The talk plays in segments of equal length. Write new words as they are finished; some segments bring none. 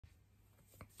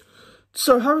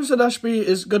So Harrison Ashby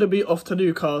is going to be off to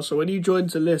Newcastle, and he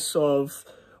joins a list of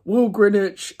Will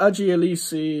Greenwich, Aji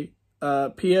Elisi,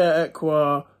 Pierre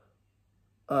Ekwa.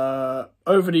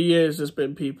 Over the years, there's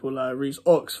been people like Reece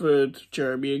Oxford,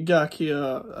 Jeremy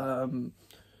Ngakia,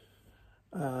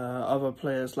 other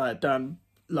players like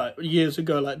years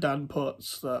ago, like Dan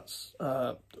Potts, that's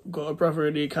got a brother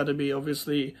in the academy,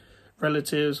 obviously,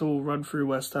 relatives all run through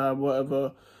West Ham,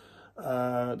 whatever.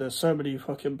 There's so many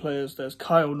fucking players. There's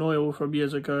Kyle Noyle from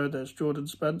years ago. There's Jordan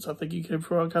Spence. I think he came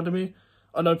through our academy.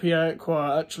 I know Pierre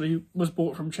Ekwa actually was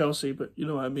bought from Chelsea, but you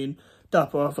know what I mean.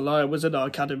 Dapper Afalaya was in our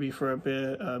academy for a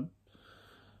bit.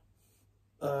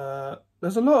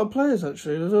 There's a lot of players,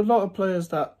 actually. There's a lot of players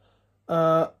that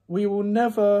we will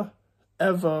never,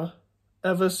 ever,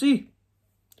 ever see.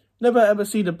 Never, ever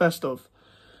see the best of.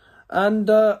 And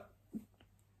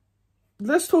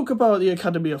let's talk about the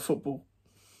Academy of Football.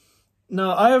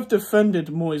 Now, I have defended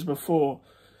Moyes before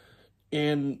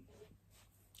in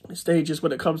stages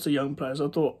when it comes to young players. I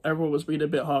thought everyone was being a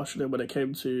bit harsh on him when it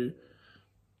came to,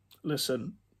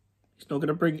 listen, he's not going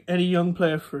to bring any young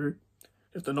player through.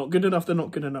 If they're not good enough, they're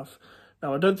not good enough.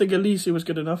 Now, I don't think Elise was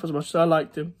good enough, as much as I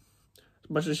liked him. As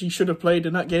much as he should have played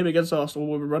in that game against Arsenal,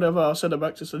 when we run over our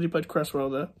centre-back, just said he played Cresswell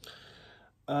there.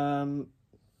 I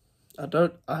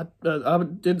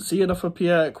didn't see enough of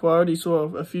Pierre Ekwa. I only saw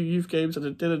a few youth games, and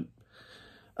it didn't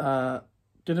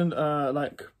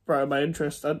brighten my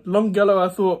interest. And Longelo, I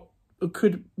thought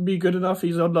could be good enough.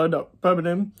 He's on loan at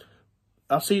Birmingham.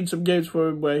 I've seen some games for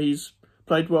him where he's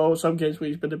played well. Some games where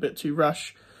he's been a bit too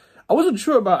rash. I wasn't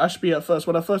sure about Ashby at first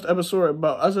when I first ever saw him,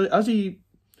 but as he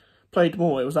played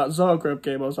more, it was that Zagreb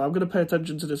game. I was like, I'm going to pay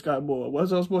attention to this guy more.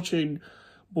 As I was watching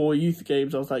more youth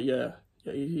games, I was like, yeah,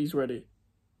 he's ready.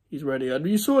 He's ready. And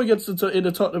you saw against in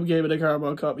the Tottenham game in the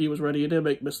Carabao Cup, he was ready. He didn't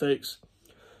make mistakes.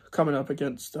 Coming up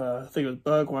against, I think it was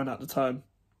Bergwijn at the time.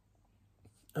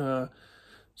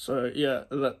 So yeah,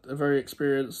 very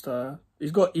experienced.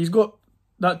 He's got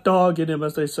that dog in him,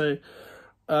 as they say.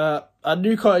 At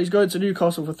Newcastle, he's going to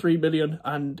Newcastle for $3 million,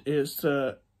 and is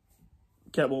to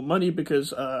get more money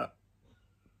because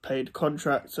paid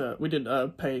contract. We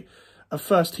didn't pay a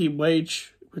first team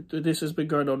wage. This has been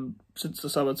going on since the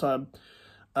summertime.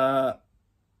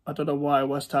 I don't know why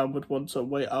West Ham would want to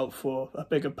wait out for a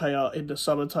bigger payout in the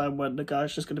summertime when the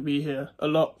guy's just going to be here a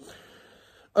lot.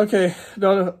 Okay,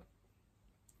 now,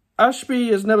 Ashby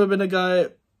has never been a guy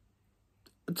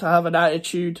to have an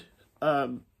attitude.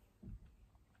 From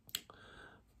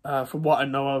what I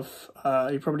know of,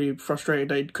 he probably frustrated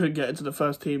they couldn't get into the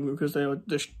first team because they were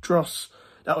this dross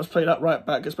that was played at right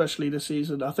back, especially this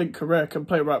season. I think Carrera can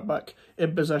play right back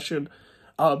in possession.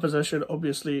 Out of possession,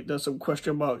 obviously, there's some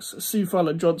question marks. Seafall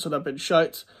and Johnson have been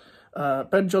shite.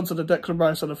 Ben Johnson and Declan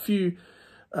Rice and the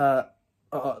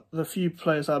few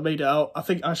players that made it out. I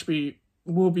think Ashby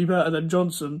will be better than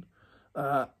Johnson.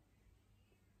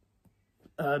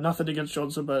 Nothing against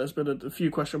Johnson, but there's been a few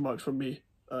question marks from me,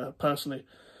 personally.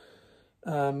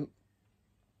 And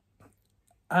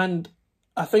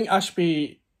I think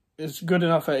Ashby is good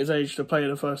enough at his age to play in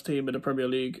the first team in the Premier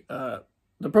League.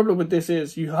 The problem with this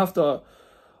is you have to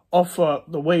offer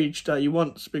the wage that he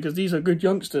wants, because these are good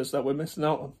youngsters that we're missing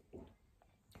out on.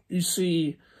 You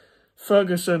see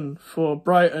Ferguson for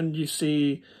Brighton, you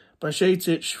see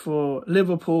Bajcetic for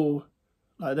Liverpool.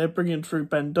 Like, they're bringing through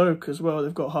Ben Doak as well.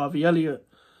 They've got Harvey Elliott.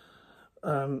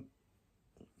 Man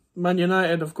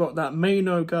United have got that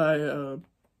Maino guy.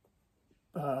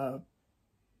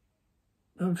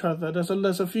 I'm trying to think.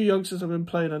 There's a few youngsters that have been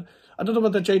playing, and I don't know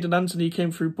whether Jadon Anthony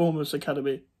came through Bournemouth's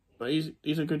academy, but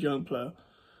he's a good young player.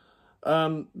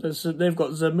 They've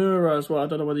got Zamora as well. I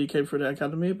don't know whether he came through the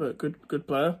academy, but good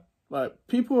player. Like,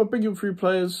 people are bringing through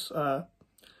players,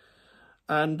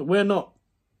 and we're not.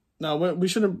 Now, we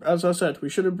shouldn't, as I said, we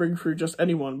shouldn't bring through just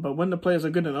anyone, but when the players are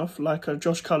good enough, like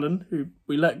Josh Cullen, who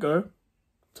we let go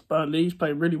to Burnley, he's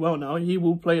playing really well now. He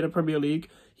will play in the Premier League.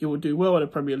 He will do well in the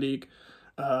Premier League.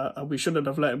 And we shouldn't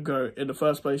have let him go in the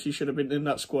first place. He should have been in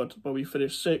that squad, but we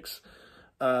finished 6th.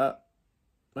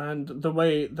 And the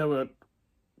way they were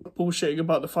bullshitting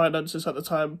about the finances at the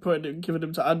time, giving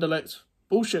him to Anderlecht,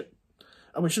 bullshit.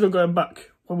 And we should have gone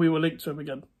back when we were linked to him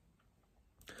again.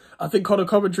 I think Conor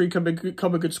Coventry can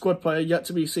become a good squad player, yet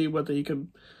to be seen whether he can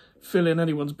fill in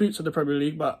anyone's boots in the Premier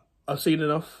League, but I've seen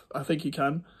enough. I think he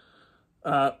can.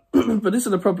 But this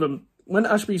is the problem. When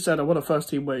Ashby said, I want a first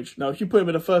team wage. Now, if you put him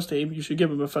in a first team, you should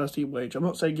give him a first team wage. I'm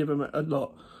not saying give him a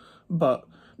lot, but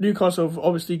Newcastle have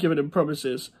obviously given him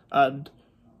promises, and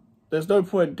there's no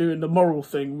point doing the moral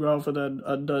thing rather than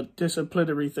the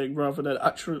disciplinary thing rather than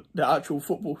the actual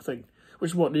football thing.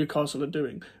 which is what Newcastle are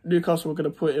doing. Newcastle are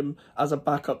going to put him as a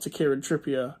backup to Kieran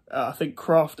Trippier. I think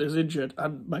Kraft is injured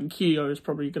and Manquillo is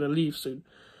probably going to leave soon.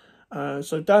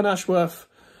 So Dan Ashworth,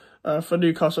 for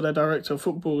Newcastle, their director of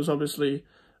football, has obviously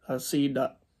seen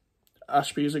that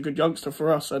Ashby is a good youngster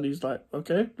for us, and he's like,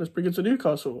 okay, let's bring him to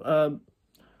Newcastle.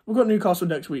 We've got Newcastle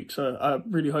next week, so I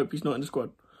really hope he's not in the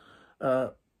squad.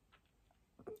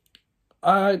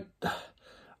 I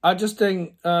just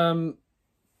think I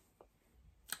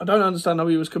don't understand how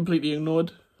he was completely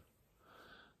ignored.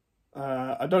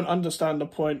 I don't understand the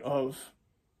point of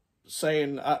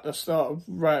saying right at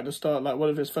the start, like one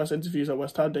of his first interviews at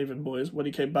West Ham, David Moyes, when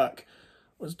he came back,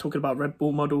 was talking about Red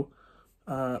Bull model.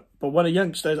 But when a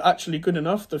youngster is actually good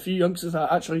enough, the few youngsters that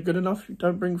are actually good enough, you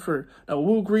don't bring through. Now,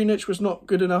 Will Greenwich was not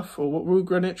good enough,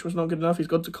 He's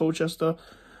gone to Colchester.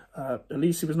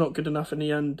 Elise was not good enough in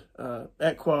the end.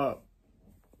 Equa,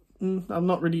 I'm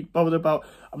not really bothered about.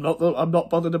 I'm not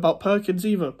bothered about Perkins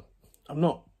either. I'm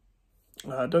not.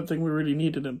 I don't think we really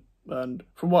needed him. And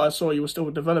from what I saw, he was still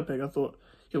developing. I thought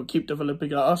he would keep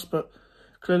developing at us, but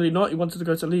clearly not. He wanted to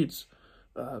go to Leeds.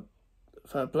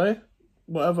 Fair play,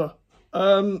 whatever.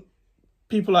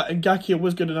 People like Ngakia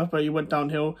was good enough, but he went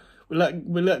downhill. We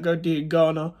let go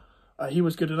Diangana. He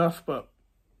was good enough, but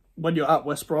when you're at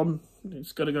West Brom,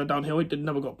 it's going to go downhill. He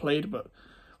never got played, but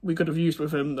we could have used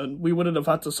with him, and we wouldn't have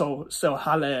had to sell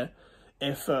Haller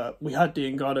if we had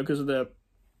Diangana, because of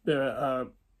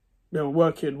they were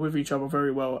working with each other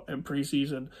very well in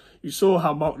pre-season. You saw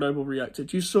how Mark Noble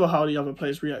reacted. You saw how the other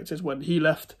players reacted when he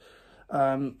left.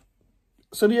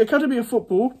 So the Academy of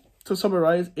Football, to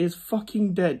summarise, is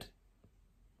fucking dead.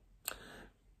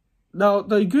 Now,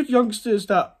 the good youngsters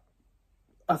that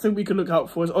I think we can look out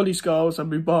for is Ollie Skulls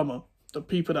and Mubama, the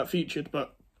people that featured.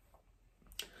 But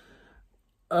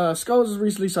Skulls has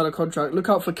recently signed a contract. Look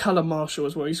out for Callum Marshall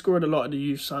as well. He scored a lot in the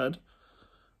youth side.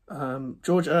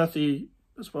 George Earthy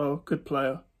as well, good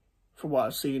player from what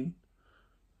I've seen.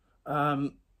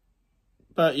 But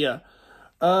yeah.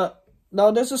 Now,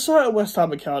 there's a certain West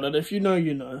Ham account, and if you know,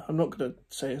 you know. I'm not going to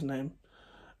say his name.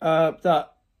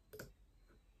 That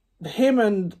him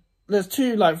and there's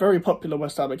two like very popular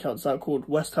West Ham accounts that are called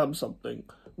West Ham something.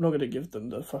 I'm not going to give them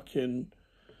the fucking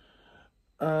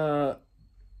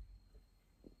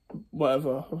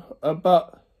whatever.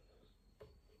 But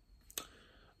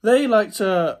they like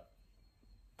to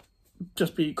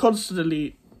just be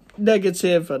constantly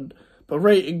negative and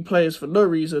berating players for no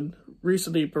reason.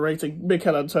 Recently berating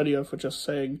Mikel Antonio for just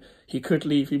saying he could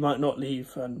leave, he might not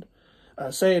leave, and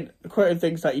quoting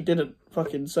things that he didn't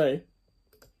fucking say.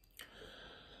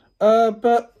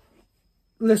 But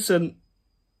listen,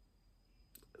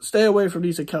 stay away from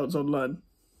these accounts online.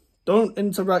 Don't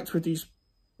interact with these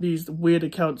weird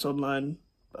accounts online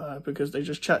because they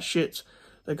just chat shit.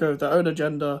 They go with their own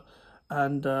agenda,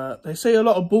 and they say a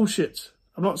lot of bullshit.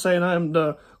 I'm not saying I am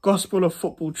the gospel of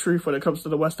football truth when it comes to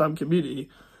the West Ham community.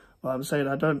 I'm saying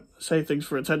I don't say things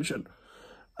for attention.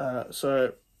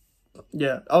 So,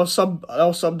 yeah, I'll sum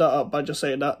that up by just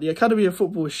saying that. The Academy of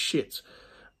Football is shit.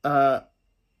 And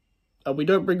we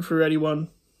don't bring through anyone.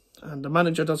 And the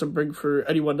manager doesn't bring through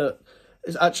anyone that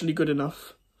is actually good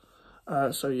enough.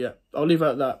 So, yeah, I'll leave it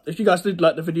at that. If you guys did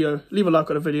like the video, leave a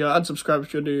like on the video and subscribe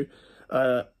if you're new.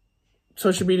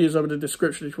 Social media is over in the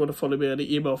description if you want to follow me, and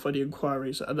the email for the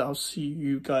inquiries. And I'll see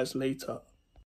you guys later.